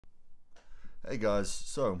Hey guys,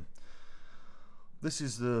 so this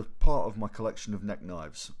is the part of my collection of neck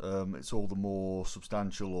knives. It's all the more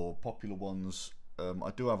substantial or popular ones.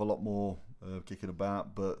 I do have a lot more kicking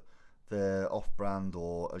about, but they're off-brand,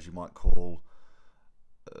 or as you might call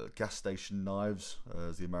gas station knives,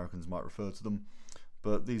 as the Americans might refer to them.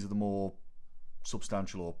 But these are the more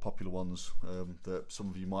substantial or popular ones that some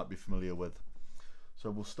of you might be familiar with.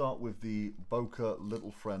 So we'll start with the Boker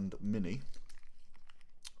Little Friend Mini,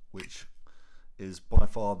 which is by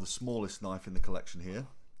far the smallest knife in the collection here,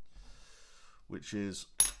 which is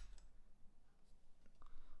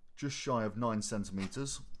just shy of 9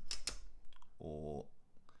 centimeters, or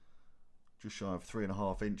just shy of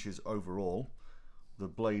 3.5 inches overall. The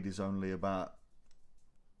blade is only about,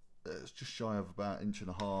 it's just shy of about 1.5 inches,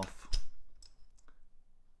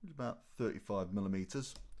 about 35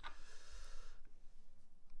 millimeters.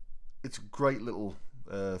 It's a great little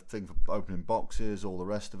thing for opening boxes, all the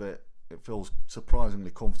rest of it. It feels surprisingly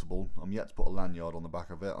comfortable. I'm yet to put a lanyard on the back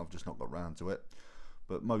of it, I've just not got round to it.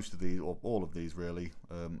 But most of these, or all of these really,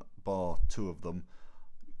 bar 2 of them,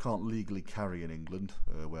 can't legally carry in England,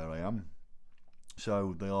 where I am.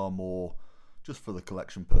 So they are more just for the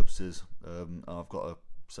collection purposes. I've got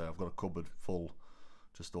a cupboard full,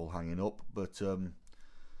 just all hanging up. But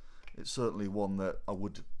it's certainly one that I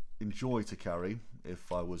would enjoy to carry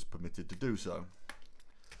if I was permitted to do so.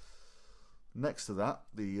 Next to that,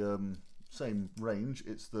 the same range,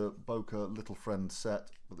 it's the Boker Little Friend set,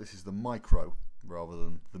 but this is the micro rather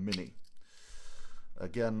than the mini.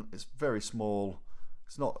 Again, it's very small.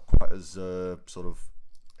 It's not quite as sort of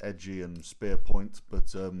edgy and spear point,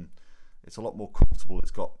 but it's a lot more comfortable.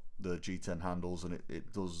 It's got the G10 handles, and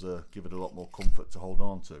it does give it a lot more comfort to hold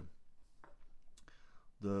on to.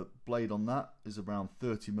 The blade on that is around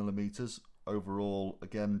 30 millimeters overall.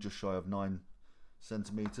 Again, just shy of 9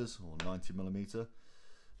 centimeters or 90 millimeter.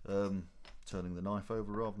 Turning the knife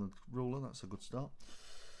over rather than the ruler, that's a good start.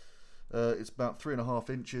 It's about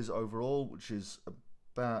 3.5 inches overall, which is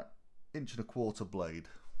about 1.25 inch blade.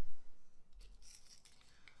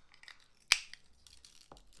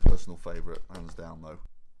 Personal favourite, hands down though.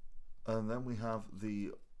 And then we have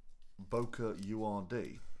the Boker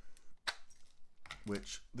URD,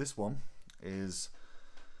 which this one is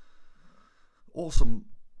awesome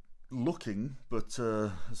looking, but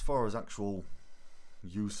as far as actual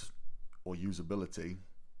use or usability,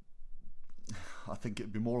 I think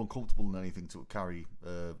it'd be more uncomfortable than anything to carry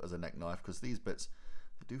as a neck knife, because these bits,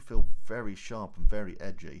 they do feel very sharp and very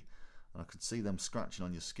edgy, and I could see them scratching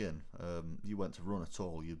on your skin. You went to run at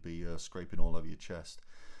all, you'd be scraping all over your chest.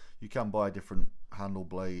 You can buy a different handle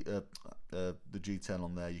blade, the G10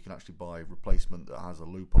 on there. You can actually buy a replacement that has a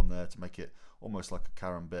loop on there to make it almost like a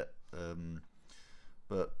carambit.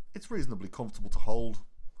 But it's reasonably comfortable to hold.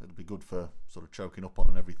 It'll be good for sort of choking up on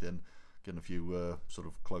and everything, getting a few sort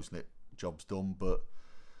of close-knit jobs done, but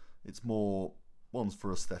it's more one's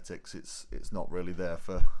for aesthetics. It's not really there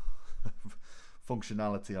for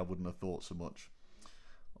functionality. I wouldn't have thought so much.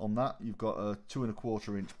 On that, you've got a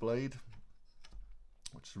 2.25 inch blade,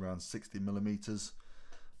 which is around 60 millimeters,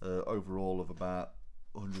 overall of about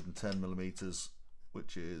 110 millimeters,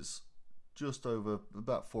 which is just over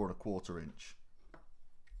about 4.25 inch.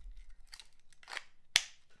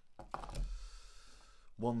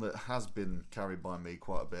 One that has been carried by me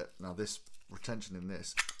quite a bit. Now this retention in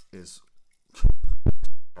this is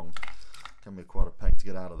strong. Can be quite a pain to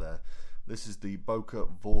get out of there. This is the Boker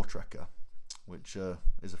Voortrekker, which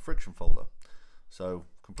is a friction folder, so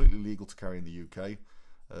completely legal to carry in the UK.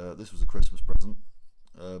 This was a Christmas present.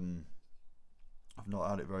 I've not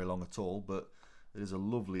had it very long at all, but it is a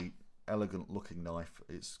lovely, elegant looking knife.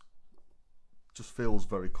 It's just feels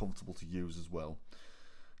very comfortable to use as well.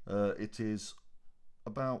 It is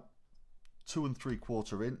about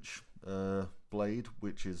 2.75 inch blade,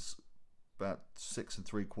 which is about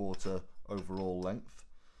 6.75 overall length.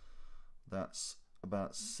 That's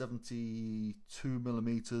about 72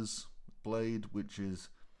 millimeters blade, which is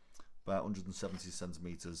about 170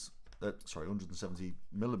 centimeters. Sorry, 170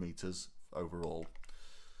 millimeters overall.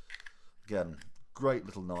 Again, great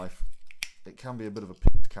little knife. It can be a bit of a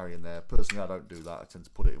pain to carry in there. Personally, I don't do that. I tend to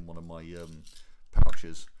put it in one of my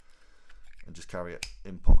pouches and just carry it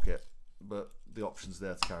in pocket, but the option's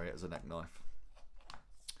there to carry it as a neck knife.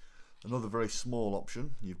 Another very small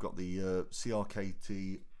option, you've got the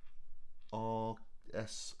CRKT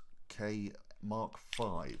RSK Mark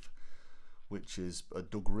V, which is a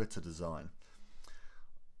Doug Ritter design.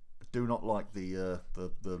 I do not like the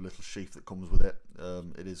little sheath that comes with it.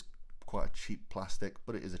 It is quite a cheap plastic,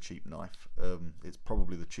 but it is a cheap knife. It's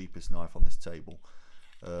probably the cheapest knife on this table.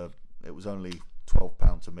 It was only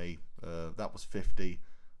 £12 to me. That was 50.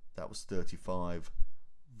 that was 35.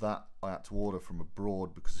 That I had to order from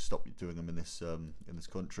abroad because they stopped doing them in this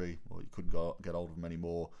country, or you couldn't get hold of them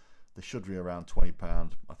anymore. They should be around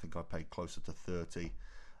 £20. I think I paid closer to 30,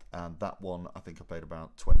 and that one I think I paid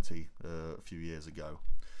about 20 a few years ago.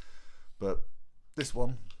 But this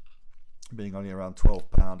one, being only around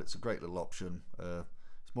 £12, it's a great little option.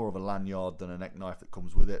 It's more of a lanyard than a neck knife that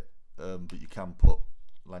comes with it, but you can put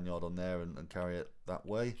lanyard on there and carry it that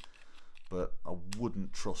way. But I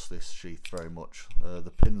wouldn't trust this sheath very much. The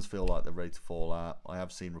pins feel like they're ready to fall out. I have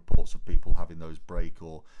seen reports of people having those break,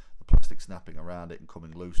 or the plastic snapping around it and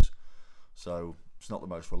coming loose. So it's not the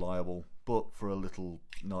most reliable, but for a little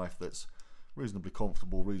knife that's reasonably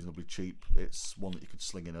comfortable, reasonably cheap, it's one that you could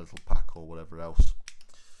sling in a little pack or whatever else.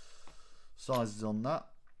 Sizes on that,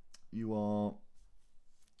 you are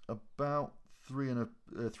about 3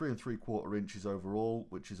 3/4 inches overall,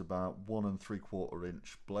 which is about 1 3/4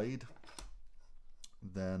 inch blade.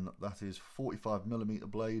 Then that is 45mm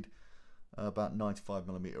blade, about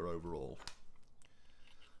 95mm overall.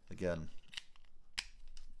 Again,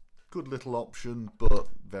 good little option, but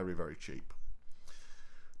very, very cheap.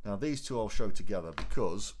 Now these two I'll show together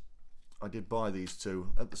because I did buy these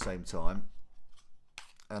two at the same time,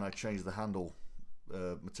 and I changed the handle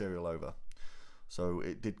material over. So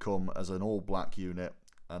it did come as an all black unit,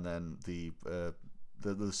 and then the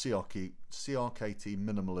CRKT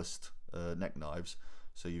minimalist neck knives.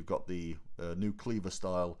 So you've got the new Cleaver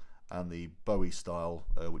style and the Bowie style,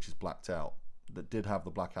 which is blacked out. That did have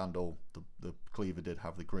the black handle. The Cleaver did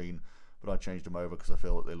have the green, but I changed them over because I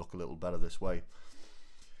feel that they look a little better this way.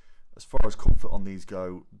 As far as comfort on these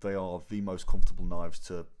go, they are the most comfortable knives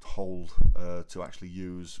to hold, to actually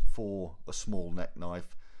use for a small neck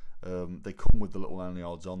knife. They come with the little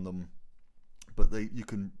lanyards on them, but you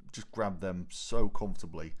can just grab them so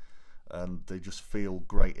comfortably, and they just feel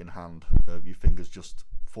great in hand. Your fingers just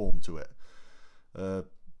form to it.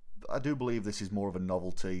 I do believe this is more of a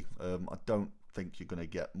novelty. I don't think you're going to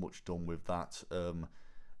get much done with that.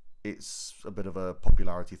 It's a bit of a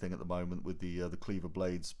popularity thing at the moment with the Cleaver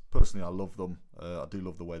blades. Personally, I love them. I do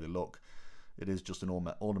love the way they look. It is just an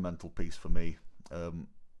ornamental piece for me.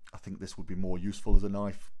 I think this would be more useful as a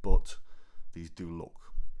knife, but these do look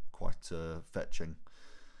quite fetching.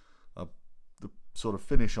 The sort of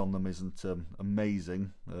finish on them isn't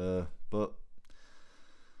amazing, but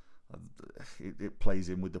it plays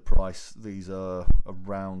in with the price. These are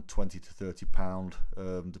around £20 to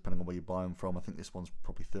 £30, depending on where you buy them from. I think this one's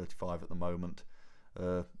probably 35 at the moment.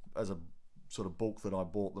 As a sort of bulk that I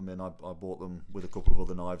bought them in, I bought them with a couple of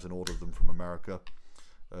other knives and ordered them from America.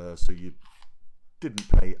 So you didn't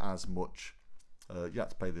pay as much. You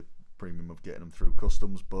had to pay the premium of getting them through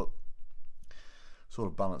customs, but sort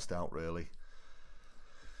of balanced out really.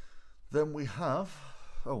 Then we have,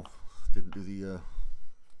 didn't do the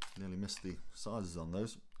nearly missed the sizes on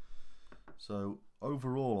those. So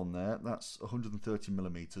overall on there, that's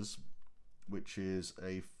 130mm, which is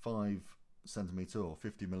a 5cm or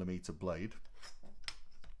 50mm blade.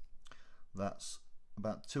 That's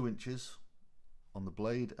about 2 inches on the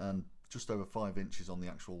blade and just over 5 inches on the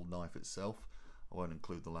actual knife itself. I won't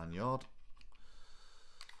include the lanyard.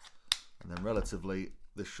 And then relatively,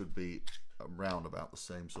 this should be around about the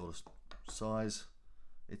same sort of size.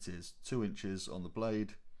 It is 2 inches on the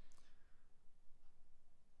blade,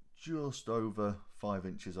 just over 5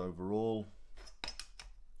 inches overall.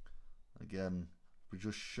 Again, we're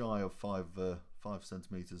just shy of 5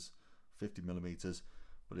 centimeters, 50mm,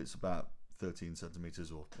 but it's about 13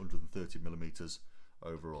 centimeters or 130mm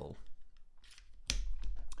overall.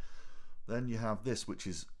 Then you have this, which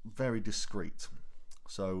is very discreet.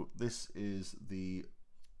 So this is the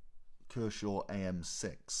Kershaw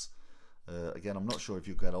AM6. Again, I'm not sure if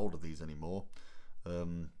you get hold of these anymore.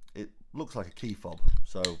 It looks like a key fob,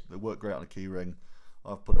 so they work great on a key ring.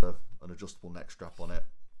 I've put an adjustable neck strap on it,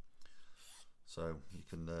 so you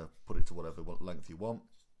can put it to whatever length you want.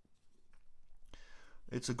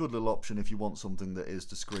 It's a good little option if you want something that is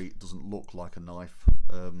discreet, doesn't look like a knife.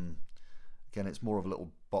 Again, it's more of a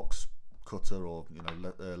little box cutter or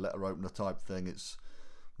letter opener type thing. It's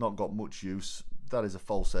not got much use. That is a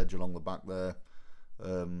false edge along the back there.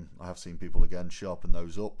 I have seen people again sharpen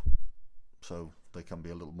those up, so they can be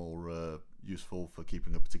a little more useful for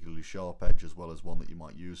keeping a particularly sharp edge, as well as one that you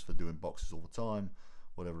might use for doing boxes all the time,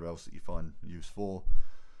 whatever else that you find use for.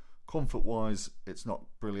 Comfort wise, it's not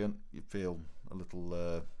brilliant. You feel a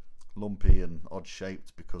little lumpy and odd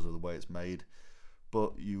shaped because of the way it's made,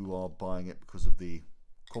 but you are buying it because of the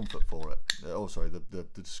comfort for it. The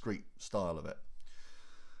discreet style of it.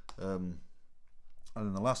 And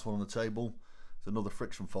then the last one on the table is another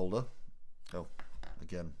friction folder.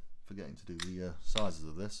 Again, forgetting to do the sizes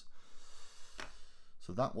of this.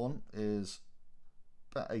 So that one is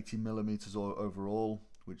about 80mm overall,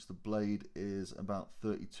 which the blade is about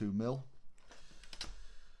 32mm.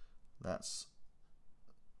 That's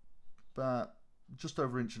about just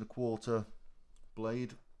over 1.25 inch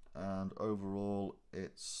blade, and overall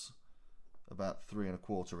it's about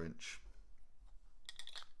 3.25 inch.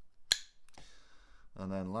 And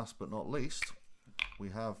then last but not least,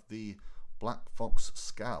 we have the black Fox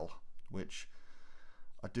Skal, which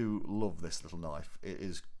I do love this little knife. It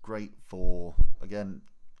is great for, again,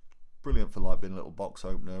 brilliant for like being a little box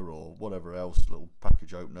opener or whatever else, little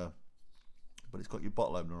package opener. But it's got your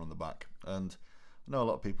bottle opener on the back, and I know a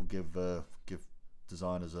lot of people give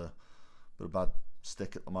designers a bit of bad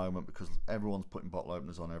stick at the moment because everyone's putting bottle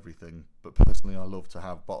openers on everything. But personally, I love to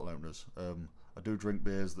have bottle openers. I do drink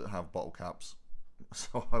beers that have bottle caps,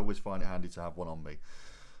 so I always find it handy to have one on me.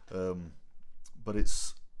 But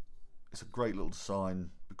it's a great little design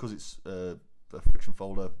because it's a friction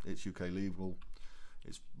folder. It's UK legal.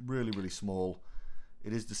 It's really small.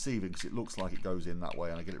 It is deceiving because it looks like it goes in that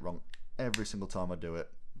way, and I get it wrong every single time I do it.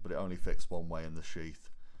 But it only fits one way in the sheath.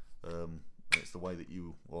 It's the way that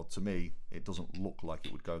to me, it doesn't look like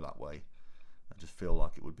it would go that way. I just feel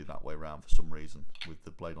like it would be that way around for some reason with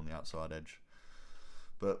the blade on the outside edge.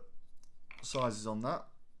 But sizes on that,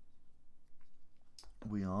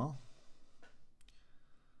 we are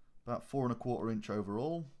about 4.25 inch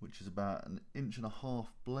overall, which is about 1.5 inch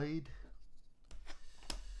blade,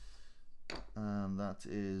 and that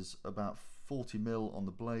is about 40mm on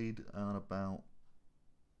the blade and about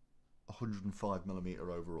 105mm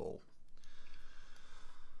overall.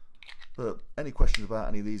 But any questions about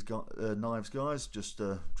any of these knives, guys, just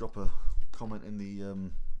drop a comment in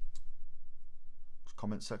the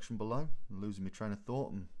comment section below. I'm losing my train of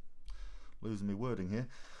thought and losing my wording here,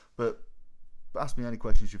 but ask me any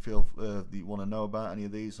questions you feel that you want to know about any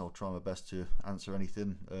of these. I'll try my best to answer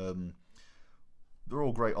anything. They're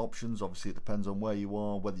all great options. Obviously it depends on where you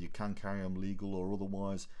are, whether you can carry them legal or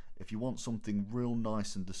otherwise. If you want something real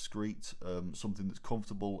nice and discreet, something that's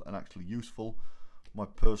comfortable and actually useful, my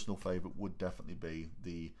personal favourite would definitely be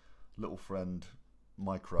the Little Friend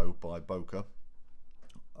Micro by Boker.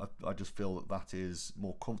 I just feel that that is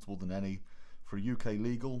more comfortable than any. For UK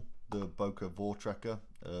legal, the Boker Voortrekker,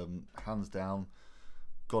 hands down,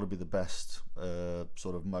 got to be the best,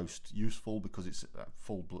 sort of most useful, because it's a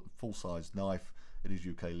full size knife. It is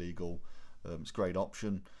UK legal. It's a great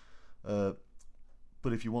option. But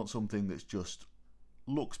if you want something that's just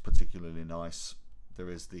looks particularly nice, there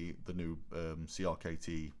is the new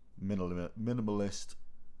CRKT minimalist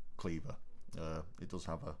cleaver. It does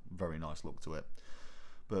have a very nice look to it.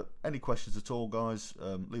 But any questions at all, guys,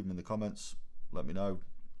 leave them in the comments. Let me know.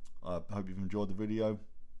 I hope you've enjoyed the video.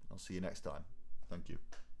 I'll see you next time. Thank you.